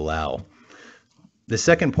cap would allow. The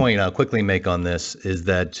second point I'll quickly make on this is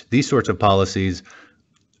that these sorts of policies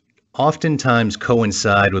oftentimes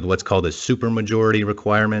coincide with what's called a supermajority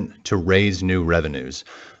requirement to raise new revenues.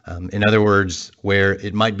 In other words, where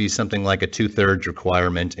it might be something like a 2/3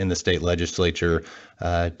 requirement in the state legislature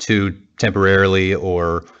to temporarily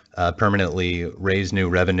or permanently raise new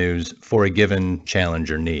revenues for a given challenge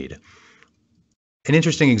or need. An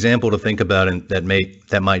interesting example to think about and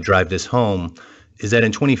that might drive this home is that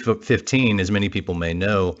in 2015, as many people may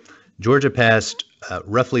know, Georgia passed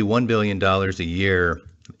roughly $1 billion a year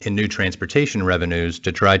in new transportation revenues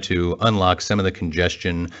to try to unlock some of the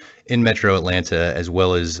congestion in Metro Atlanta, as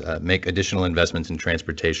well as make additional investments in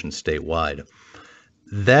transportation statewide.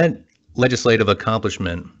 That legislative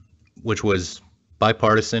accomplishment, which was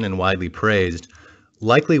bipartisan and widely praised,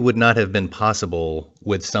 likely would not have been possible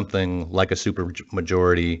with something like a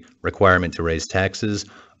supermajority requirement to raise taxes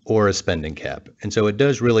or a spending cap. And so it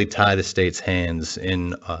does really tie the state's hands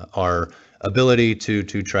in our ability to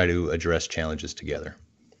try to address challenges together.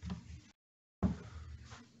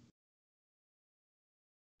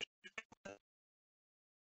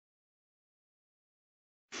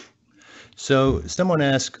 So someone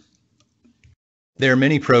asked, there are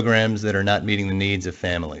many programs that are not meeting the needs of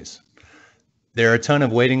families. There are a ton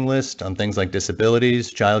of waiting lists on things like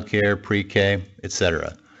disabilities, childcare, pre-K,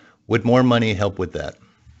 etc. Would more money help with that?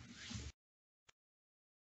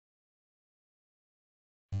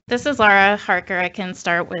 This is Laura Harker. I can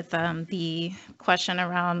start with the question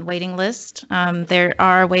around waiting list. There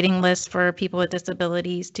are waiting lists for people with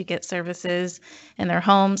disabilities to get services in their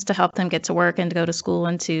homes to help them get to work and to go to school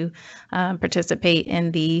and to participate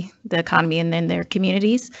in the economy and in their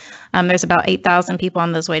communities. There's about 8,000 people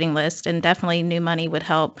on those waiting lists, and definitely new money would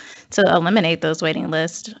help to eliminate those waiting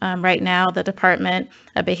lists. Right now, the Department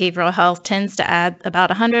of Behavioral Health tends to add about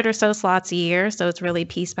 100 or so slots a year, so it's really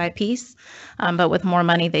piece by piece. But with more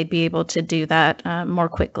money, they'd be able to do that more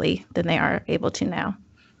quickly than they are able to now.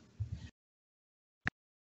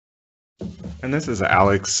 And this is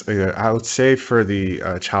Alex. I would say for the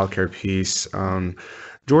childcare piece,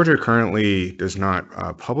 Georgia currently does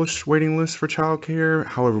not publish waiting lists for childcare.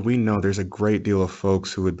 However, we know there's a great deal of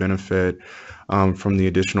folks who would benefit from the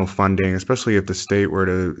additional funding, especially if the state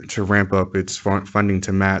were to ramp up its funding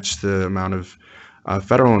to match the amount of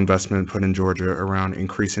federal investment put in Georgia around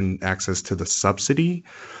increasing access to the subsidy.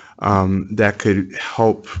 that could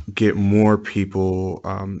help get more people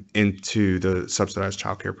into the subsidized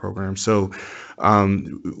childcare program. So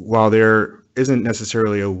while there isn't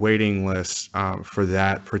necessarily a waiting list for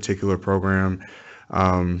that particular program,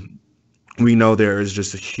 we know there is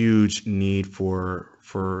just a huge need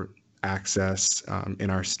for access in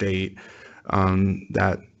our state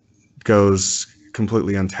that goes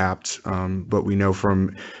completely untapped. But we know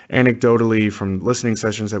from anecdotally from listening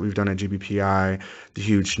sessions that we've done at GBPI, the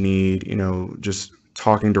huge need, just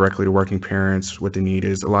talking directly to working parents, what the need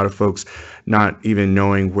is. A lot of folks not even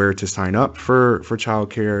knowing where to sign up for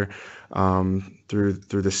childcare through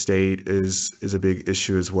the state is a big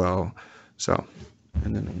issue as well. So,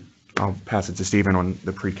 and then I'll pass it to Stephen on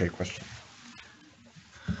the pre-K question.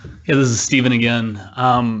 Yeah, this is Stephen again.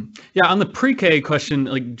 Yeah, on the pre-K question,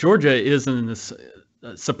 like Georgia is in this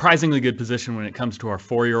surprisingly good position when it comes to our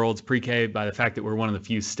 4-year-olds pre-K by the fact that we're one of the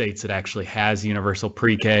few states that actually has universal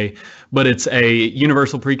pre-K, but it's a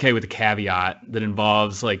universal pre-K with a caveat that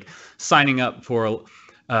involves like signing up for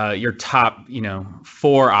your top,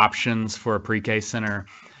 4 options for a pre-K center,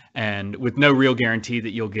 and with no real guarantee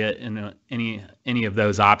that you'll get in any of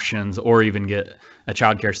those options or even get a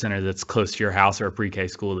childcare center that's close to your house or a pre-K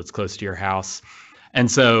school that's close to your house. And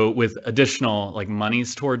so with additional like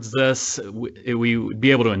monies towards this, we would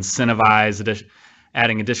be able to incentivize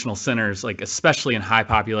adding additional centers, like especially in high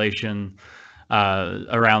population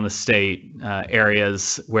around the state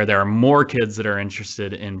areas where there are more kids that are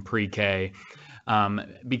interested in pre-K.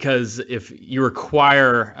 Because if you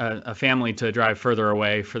require a family to drive further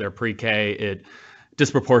away for their pre-K, it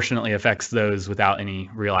disproportionately affects those without any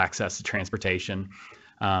real access to transportation.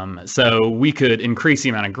 So we could increase the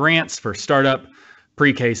amount of grants for startup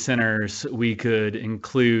pre-K centers. We could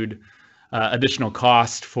include additional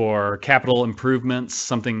cost for capital improvements,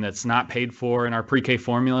 something that's not paid for in our pre-K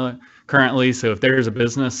formula currently. So if there's a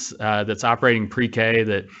business that's operating pre-K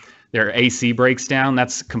that their AC breaks down,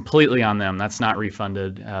 that's completely on them. That's not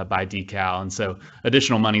refunded by DECAL. And so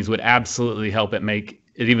additional monies would absolutely help it make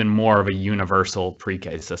it even more of a universal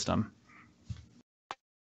pre-K system.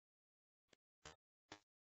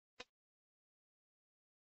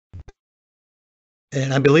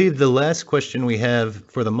 And I believe the last question we have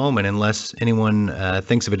for the moment, unless anyone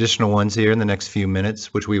thinks of additional ones here in the next few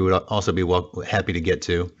minutes, which we would also be happy to get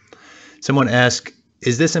to. Someone asked,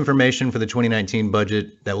 is this information for the 2019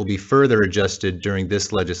 budget that will be further adjusted during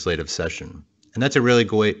this legislative session? And that's a really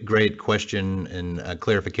great question and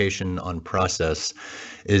clarification on process,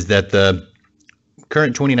 is that the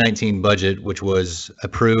current 2019 budget, which was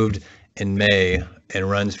approved in May and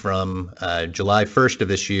runs from July 1st of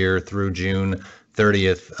this year through June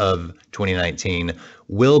 30th of 2019,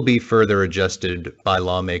 will be further adjusted by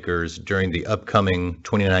lawmakers during the upcoming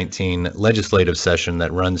 2019 legislative session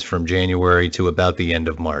that runs from January to about the end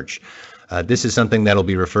of March. This is something that will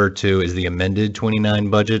be referred to as the amended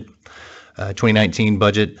 2019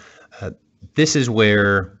 budget. This is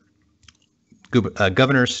where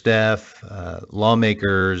governor's staff,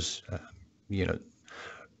 lawmakers,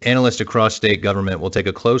 analysts across state government will take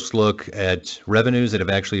a close look at revenues that have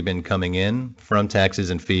actually been coming in from taxes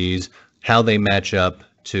and fees, how they match up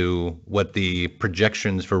to what the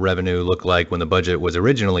projections for revenue look like when the budget was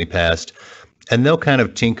originally passed. And they'll kind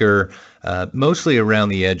of tinker mostly around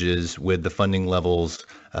the edges with the funding levels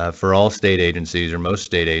for all state agencies or most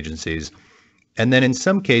state agencies. And then in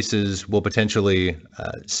some cases, we'll potentially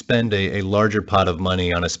spend a larger pot of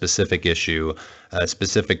money on a specific issue, a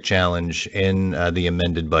specific challenge in the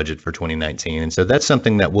amended budget for 2019. And so that's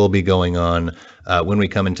something that will be going on when we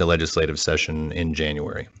come into legislative session in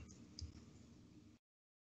January.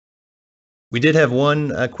 We did have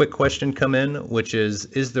one quick question come in, which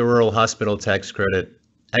is the rural hospital tax credit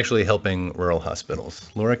actually helping rural hospitals?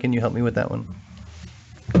 Laura, can you help me with that one?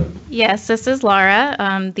 Yes, this is Laura.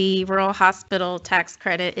 The rural hospital tax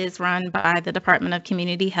credit is run by the Department of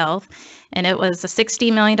Community Health, and it was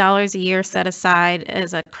 $60 million a year set aside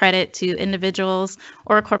as a credit to individuals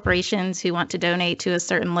or corporations who want to donate to a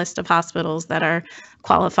certain list of hospitals that are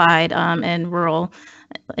qualified in rural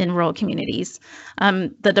communities.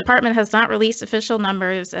 The department has not released official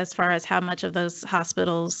numbers as far as how much of those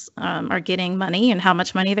hospitals are getting money and how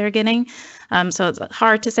much money they're getting. So it's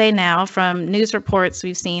hard to say now. From news reports,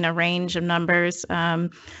 we've seen a range of numbers from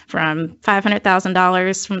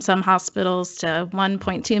 $500,000 from some hospitals to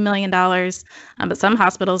 $1.2 million, but some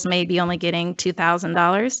hospitals may be only getting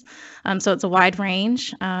 $2,000. So it's a wide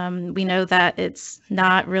range. We know that it's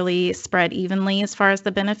not really spread evenly as far as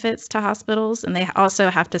the benefits to hospitals, and they also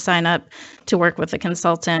also have to sign up to work with a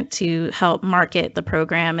consultant to help market the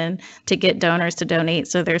program and to get donors to donate.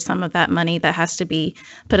 So there's some of that money that has to be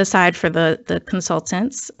put aside for the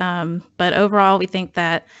consultants. But overall, we think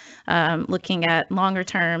that looking at longer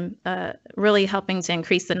term, really helping to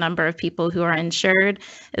increase the number of people who are insured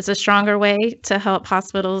is a stronger way to help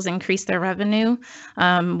hospitals increase their revenue.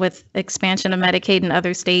 With expansion of Medicaid in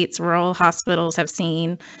other states, rural hospitals have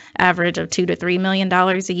seen average of $2 to $3 million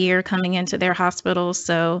a year coming into their hospitals.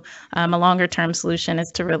 So a longer term solution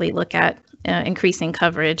is to really look at increasing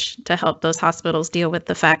coverage to help those hospitals deal with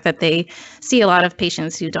the fact that they see a lot of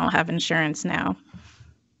patients who don't have insurance now.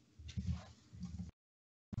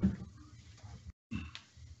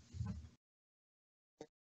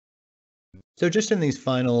 So just in these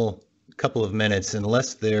final couple of minutes,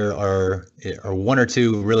 unless there are one or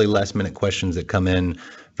two really last minute questions that come in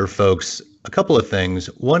for folks, a couple of things.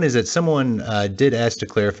 One is that someone did ask to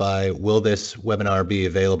clarify, will this webinar be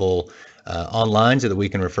available online so that we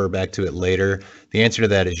can refer back to it later? The answer to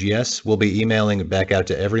that is yes. We'll be emailing it back out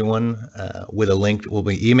to everyone with a link. We'll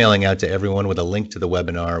be emailing out to everyone with a link to the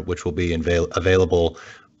webinar, which will be available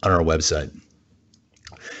on our website.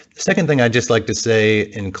 The second thing I'd just like to say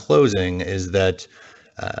in closing is that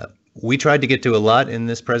we tried to get to a lot in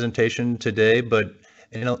this presentation today, but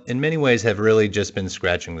in many ways have really just been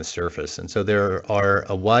scratching the surface. And so there are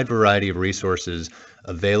a wide variety of resources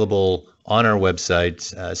available on our website,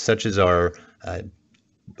 such as our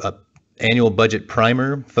annual budget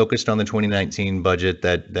primer focused on the 2019 budget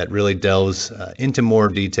that really delves into more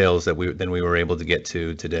details than we were able to get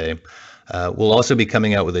to today. We'll also be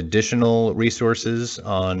coming out with additional resources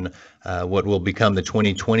on what will become the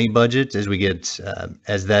 2020 budget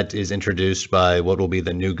as that is introduced by what will be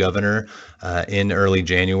the new governor in early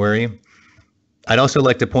January. I'd also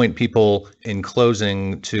like to point people in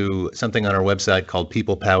closing to something on our website called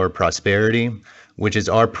People Power Prosperity, which is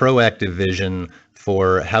our proactive vision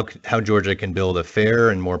for how Georgia can build a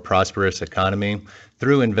fair and more prosperous economy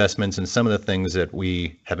through investments in some of the things that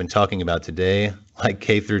we have been talking about today, like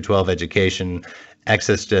K through 12 education,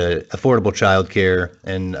 access to affordable childcare,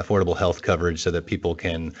 and affordable health coverage so that people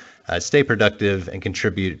can stay productive and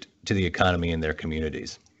contribute to the economy in their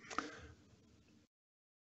communities.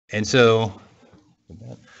 And so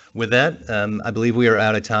with that, I believe we are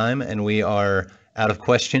out of time and we are out of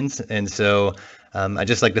questions. And so I'd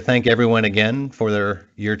just like to thank everyone again for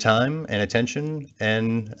your time and attention,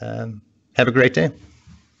 and have a great day.